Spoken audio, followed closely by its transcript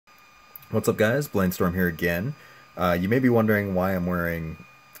What's up, guys? Blainstorm here again. You may be wondering why I'm wearing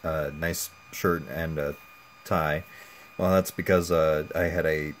a nice shirt and a tie. Well, that's because I had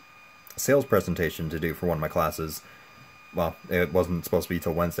a sales presentation to do for one of my classes. Well, it wasn't supposed to be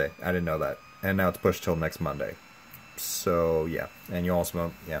till Wednesday. I didn't know that. And now it's pushed till next Monday. So, yeah. And you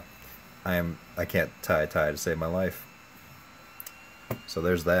also, yeah. I can't tie a tie to save my life. So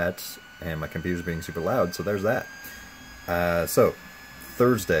there's that. And my computer's being super loud, so there's that. So,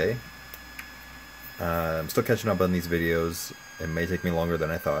 Thursday... I'm still catching up on these videos. It may take me longer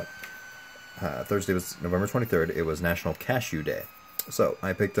than I thought. Thursday was November 23rd. It was National Cashew Day. So,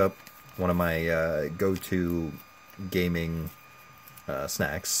 I picked up one of my go-to gaming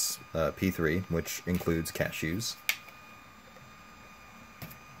snacks, P3, which includes cashews.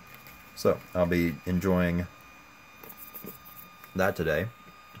 So, I'll be enjoying that today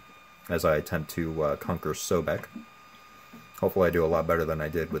as I attempt to conquer Sobek. Hopefully I do a lot better than I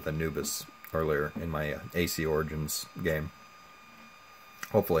did with Anubis earlier in my AC Origins game.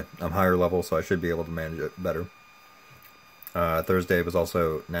 Hopefully. I'm higher level, so I should be able to manage it better. Thursday was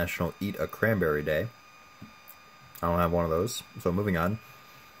also National Eat a Cranberry Day. I don't have one of those, so moving on.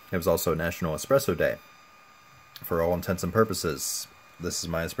 It was also National Espresso Day. For all intents and purposes, this is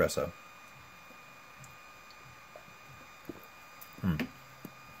my espresso.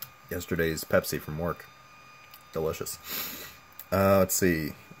 Yesterday's Pepsi from work. Delicious. Let's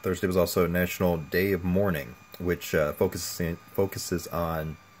see. Thursday was also National Day of Mourning, which focuses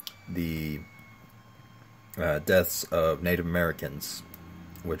on the deaths of Native Americans,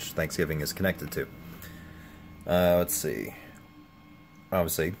 which Thanksgiving is connected to. Let's see.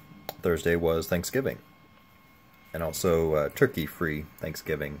 Obviously, Thursday was Thanksgiving, and also turkey-free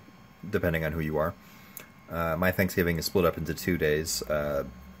Thanksgiving, depending on who you are. My Thanksgiving is split up into 2 days,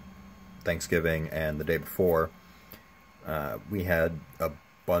 Thanksgiving and the day before. We had a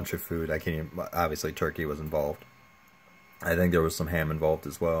bunch of food. I can't even, obviously turkey was involved. I think there was some ham involved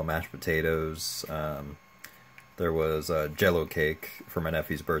as well, mashed potatoes. There was a Jello cake for my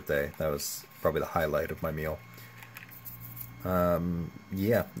nephew's birthday. That was probably the highlight of my meal.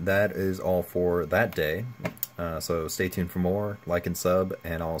 Yeah, that is all for that day. So stay tuned for more, like and sub,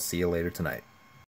 and I'll see you later tonight.